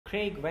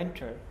Craig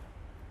Venter,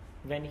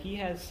 when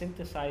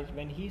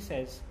he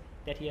says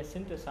that he has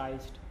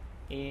synthesized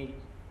a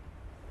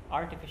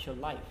artificial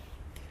life.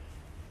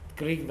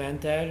 Craig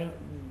Venter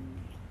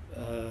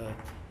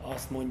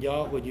azt mondja,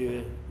 hogy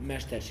ő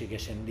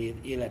mesterségesen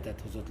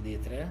életet hozott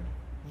létre.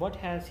 What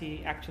has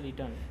he actually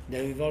done?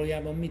 De ő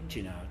valójában mit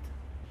csinált?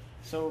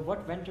 So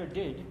what Venter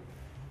did,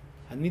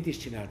 Hát mit is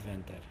csinált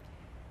Venter?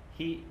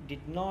 he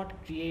did not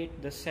create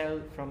the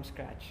cell from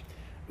scratch.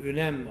 Ő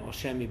nem a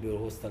semmiből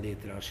hozta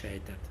létre a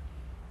sejtet.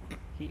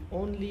 He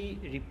only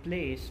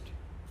replaced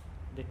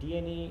the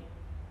DNA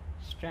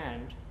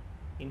strand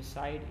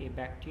inside a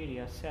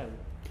bacteria cell.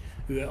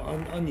 Ő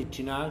annyit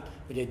csinált,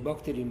 hogy egy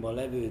baktériumban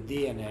levő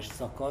DNS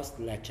szakaszt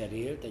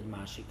lecserélt egy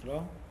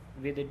másikra.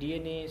 With a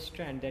DNA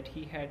strand that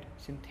he had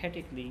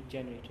synthetically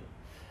generated.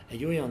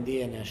 Egy olyan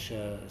DNS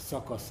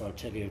szakasszal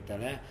cserélte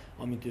le,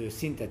 amit ő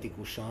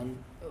szintetikusan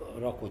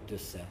rakott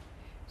össze.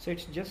 So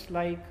it's just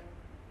like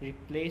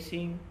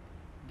replacing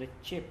the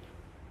chip,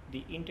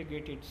 the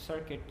integrated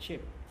circuit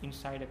chip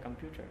inside a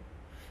computer.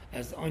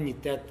 Ez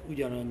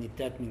ugyanannyit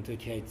tett, mint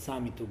hogyha egy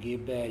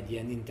számítógépbe egy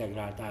ilyen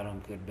integrált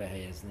áramkört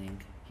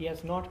helyeznénk. He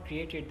has not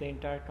created the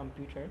entire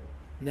computer.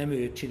 Nem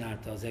ő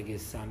csinálta az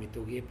egész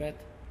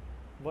számítógépet.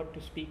 What to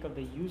speak of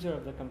the user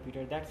of the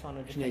computer, that's on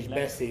a És ne different is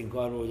level. beszéljünk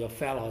arról, hogy a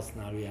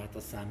felhasználóját a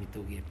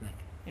számítógépnek.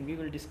 And we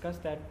will discuss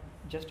that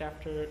just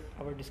after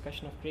our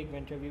discussion of Craig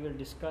Venter. We will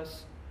discuss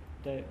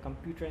the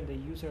computer and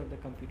the user of the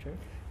computer.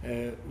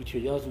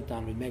 Úgyhogy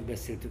azután, hogy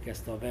megbeszéltük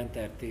ezt a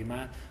Venter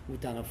témát,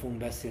 utána fogunk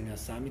beszélni a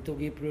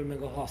számítógépről,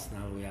 meg a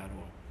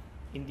használójáról.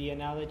 In the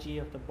analogy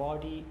of the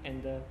body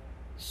and the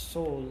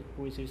soul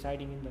who is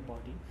residing in the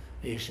body.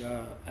 És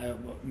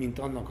mint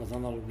annak az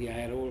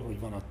analógiájáról, hogy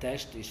van a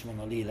test és van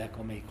a lélek,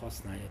 amelyik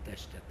használja a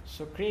testet.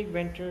 So Craig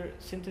Venter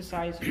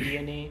synthesized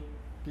DNA,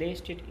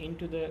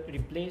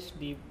 replaced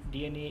the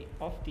DNA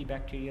of the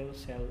bacterial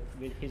cell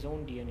with his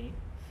own DNA.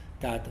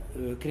 Tehát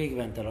Craig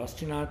Venter azt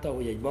csinálta,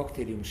 hogy egy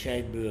baktérium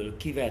sejtből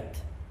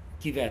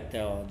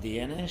kivette a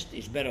DNS-t,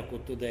 és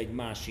berakott oda egy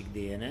másik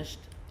DNS-t.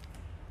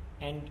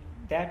 And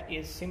that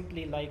is simply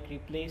like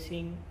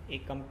replacing a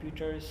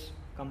computer's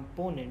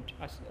component.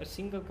 A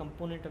single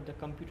component of the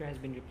computer has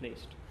been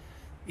replaced.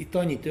 Itt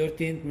annyi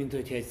történt, mint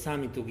hogyha egy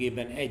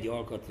számítógépben egy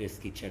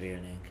alkatrészt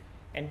kicserélnénk.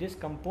 And this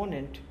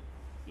component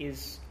is,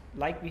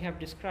 like we have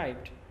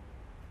described,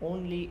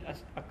 only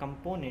a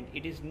component.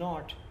 It is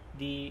not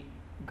the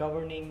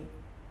governing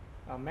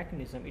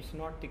mechanism. It's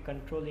not the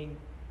controlling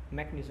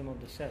mechanism of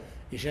the cell.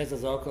 És ez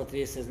az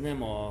alkatrész, ez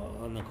nem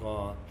annak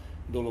a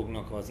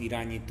dolognak az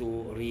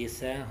irányító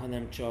része,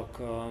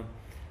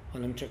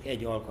 hanem csak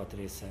egy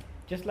alkatrésze.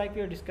 Just like we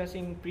were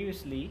discussing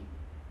previously,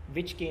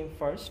 which came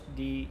first,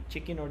 the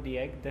chicken or the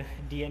egg, the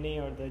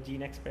DNA or the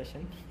gene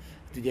expression?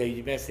 Ugye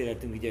így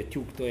beszélhetünk ugye a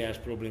tyúk-tojás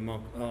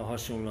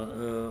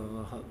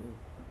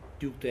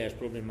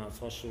problémához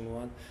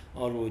hasonlóan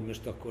arról, hogy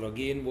most akkor a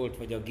gén volt,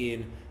 vagy a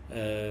gén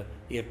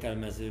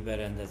értelmező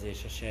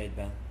berendezés a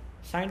sejtben.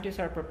 Scientists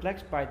are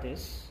perplexed by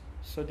this,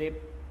 so they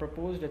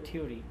proposed a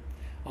theory.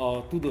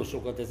 A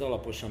tudósokat ez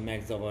alaposan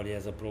megzavarja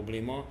ez a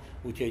probléma,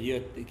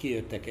 úgyhogy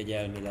kijöttek egy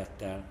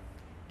elmélettel.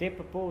 They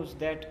proposed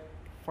that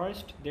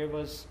first there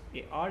was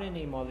a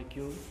RNA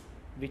molecule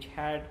which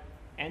had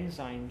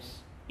enzymes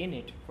in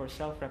it for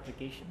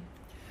self-replication.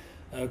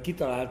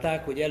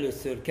 Kitalálták, hogy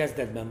először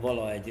kezdetben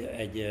vala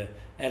egy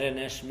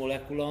RNS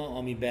molekula,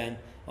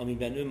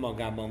 amiben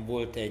önmagában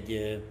volt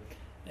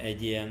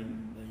egy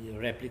ilyen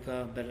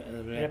replika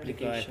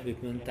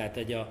equipment, tehát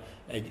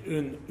egy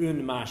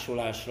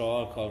önmásolásra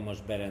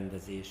alkalmas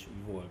berendezés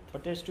volt.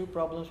 But there's two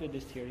problems with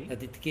this theory.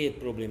 Tehát itt két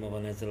probléma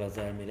van ezzel az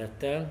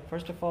elmélettel.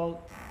 First of all,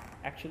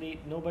 actually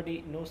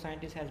no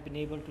scientist has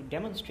been able to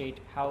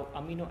demonstrate how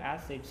amino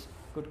acids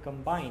could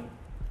combine,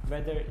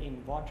 whether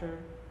in water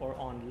or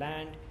on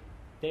land.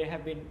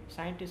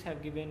 Scientists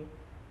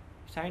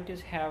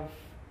have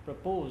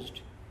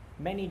proposed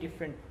many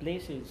different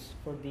places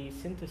for the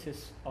synthesis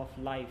of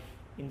life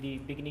in the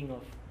beginning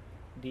of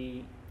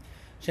the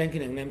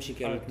Senkinek nem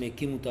sikerült még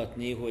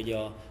kimutatni, hogy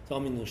az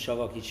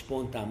aminosavak így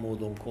spontán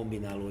módon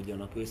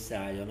kombinálódjanak,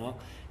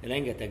 összeálljanak.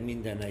 Rengeteg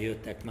mindennel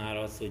jöttek már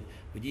az,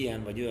 hogy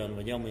ilyen vagy olyan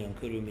vagy amolyan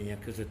körülmények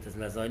között ez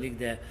lezajlik,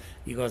 de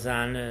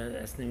igazán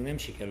ezt nem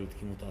sikerült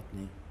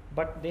kimutatni.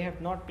 But they have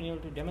not been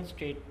able to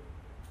demonstrate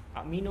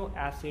amino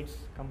acids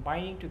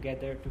combining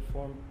together to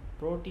form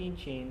protein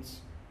chains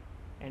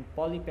and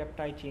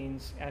polypeptide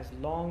chains as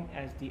long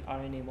as the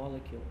RNA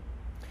molecule.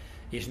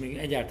 És még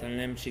egyáltalán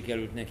nem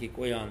sikerült nekik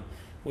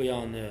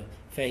olyan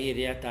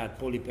fehérje, tehát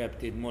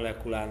polipeptid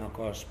molekulának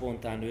a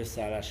spontán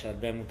összeállását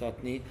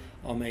bemutatni,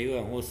 amely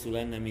olyan hosszú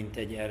lenne, mint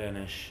egy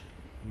RNS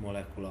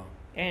molekula.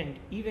 And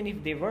even if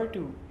they were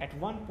to, at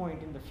one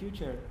point in the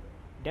future,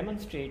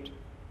 demonstrate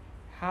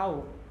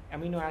how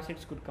amino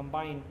acids could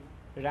combine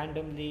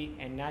randomly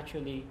and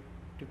naturally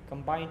to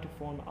combine to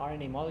form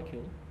RNA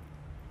molecule,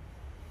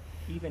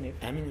 even if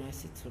amino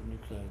acids or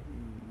nucleic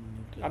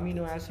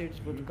amino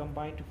acids would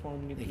combine to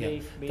form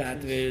nucleic bases.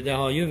 Tehát, de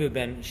ha a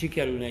jövőben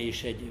sikerülne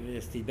is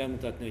ezt így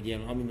bemutatni, hogy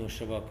ilyen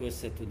aminosavak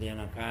össze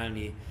tudjanak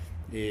állni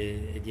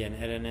egy ilyen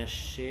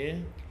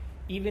RNS-sé.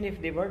 Even if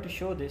they were to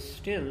show this,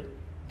 still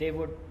they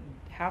would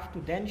have to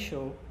then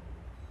show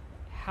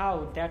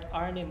how that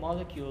RNA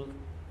molecule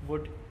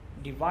would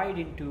divide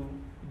into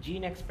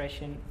gene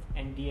expression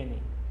and DNA.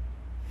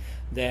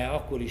 De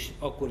akkor is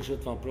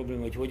ott van a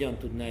probléma, hogy hogyan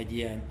tudna egy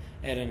ilyen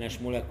RNS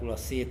molekula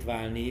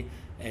szétválni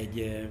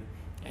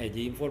egy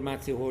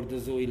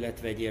információhordozó,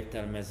 illetve egy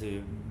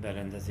értelmező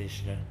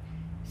berendezésre.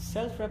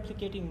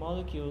 Self-replicating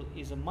molecule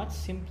is a much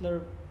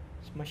simpler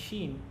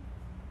machine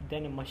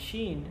than a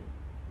machine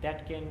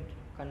that can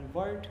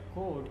convert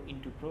code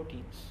into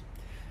proteins.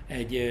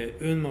 Egy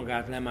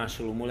önmagát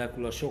lemásoló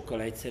molekula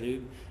sokkal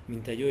egyszerűbb,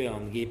 mint egy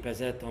olyan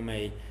gépezet,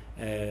 amely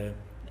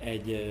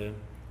egy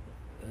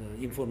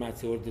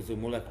információhordozó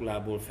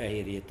molekulából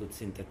fehérjét tud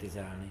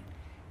szintetizálni.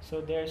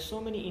 So there are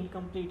so many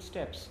incomplete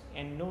steps,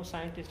 and no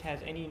scientist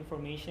has any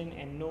information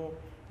and no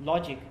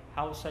logic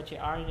how such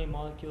a RNA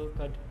molecule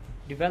could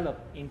develop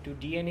into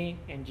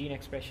DNA and gene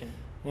expression.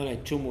 Van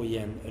egy csomó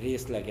ilyen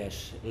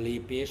részleges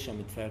lépés,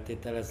 amit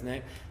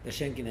feltételeznek, de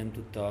senki nem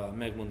tudta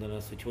megmondani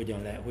azt, hogy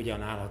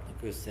hogyan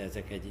állhatnak össze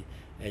ezek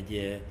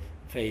egy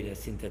fehérje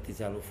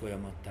szintetizáló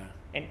folyamattá.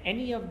 And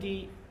any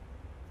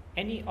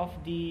of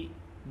the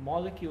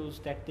molecules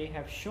that they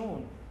have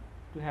shown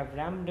to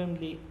have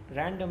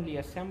randomly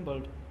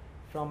assembled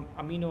from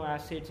amino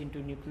acids into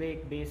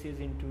nucleic bases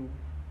into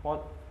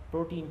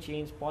protein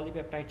chains,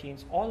 polypeptide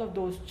chains, all of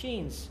those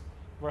chains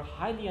were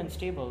highly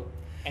unstable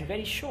and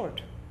very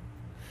short.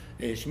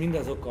 És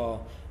mindazok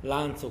a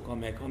láncok,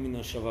 amelyek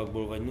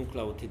aminosavakból vagy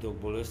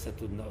nukleotidokból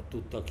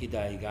tudtak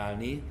idáig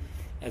állni,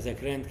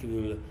 ezek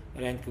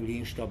rendkívül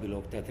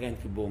instabilok, tehát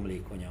rendkívül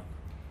bomlékonyak.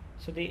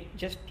 So they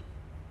just,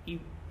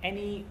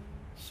 any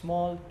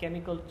small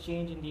chemical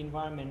change in the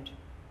environment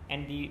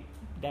and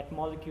that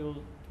molecule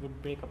would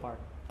break apart.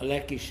 A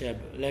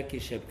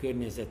legkisebb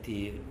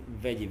környezeti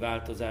vegyi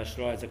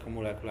változásra ezek a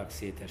molekulák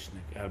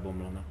szétesnek,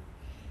 elbomlanak.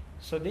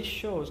 So this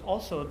shows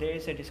also there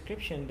is a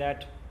description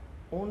that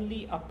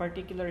only a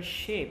particular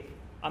shape,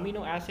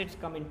 amino acids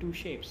come in two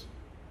shapes,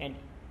 and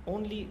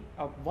only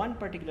one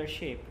particular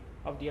shape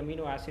of the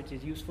amino acids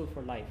is useful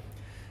for life.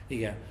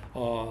 Igen,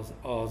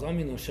 az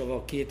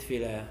aminosavak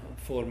kétféle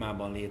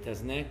formában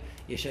léteznek,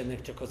 és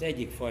ennek csak az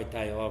egyik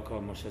fajtája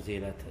alkalmas az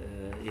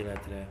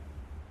életre.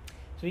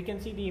 So we can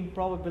see the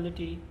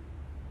improbability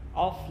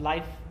of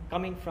life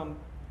coming from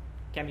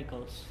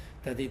chemicals.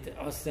 Tehát itt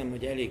azt hiszem,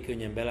 hogy elég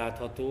könnyen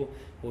belátható,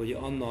 hogy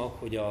annak,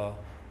 hogy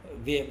a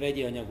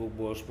vegyi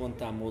anyagokból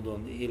spontán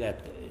módon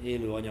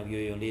élő anyag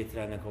jöjjön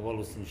létre, ennek a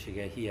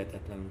valószínűsége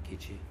hihetetlenül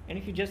kicsi. And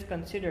if you just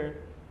consider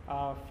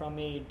from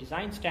a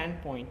design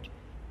standpoint,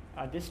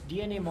 this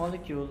DNA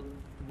molecule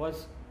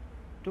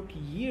took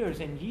years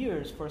and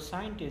years for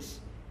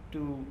scientists to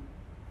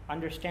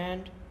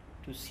understand,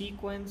 to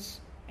sequence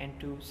and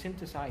to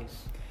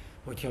synthesize.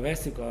 Hogyha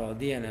vesszük a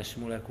DNS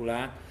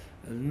molekulát,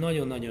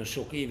 nagyon-nagyon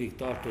sok évig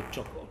tartott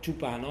csak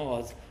csupán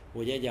az,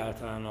 hogy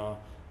egyáltalán a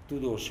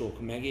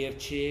tudósok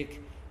megértsék,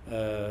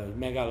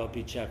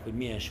 megállapítsák, hogy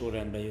milyen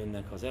sorrendben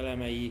jönnek az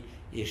elemei,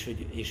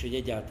 és hogy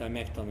egyáltalán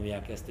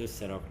megtanulják ezt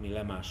összerakni,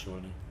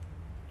 lemásolni.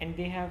 And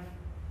they have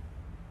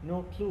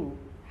no clue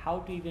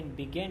how to even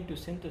begin to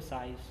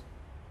synthesize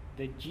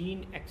the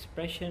gene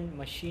expression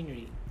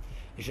machinery.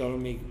 És arról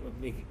még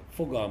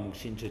fogalmuk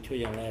sincs, hogy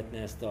hogyan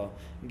lehetne ezt a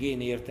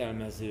gén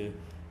értelmező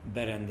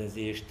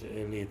berendezést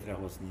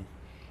létrehozni.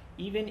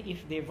 Even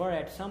if they were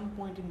at some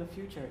point in the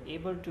future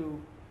able to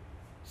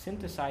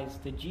synthesize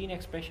the gene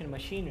expression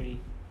machinery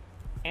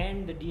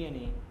and the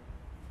DNA.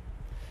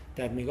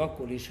 Tehát még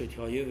akkor is,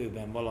 hogyha a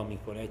jövőben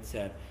valamikor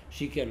egyszer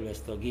sikerül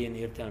ezt a gén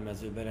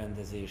értelmező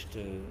berendezést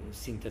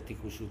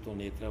szintetikus úton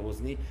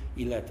létrehozni,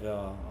 illetve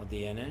a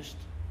DNS-t,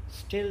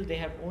 still they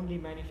have only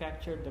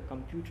manufactured the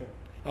computer.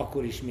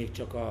 Akkor is még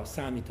csak a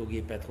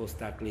számítógépet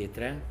hozták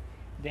létre.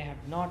 They have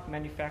not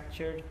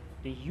manufactured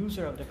the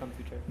user of the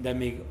computer.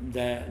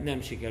 De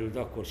nem sikerült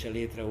akkor se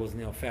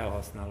létrehozni a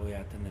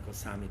felhasználóját ennek a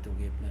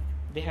számítógépnek.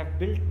 They have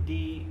built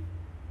the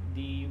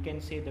you can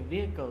say the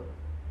vehicle.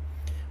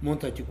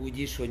 Mondhatjuk úgy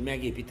is, hogy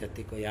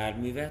megépítették a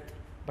járművet,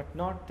 but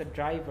not the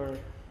driver.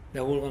 De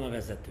hol van a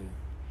vezető?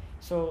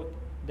 So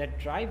that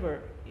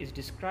driver is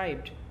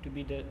described to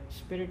be the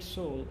spirit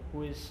soul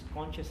who is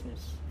consciousness.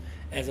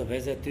 Ez a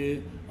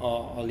vezető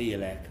a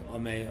lélek,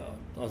 amely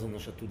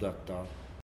azonos a tudattal.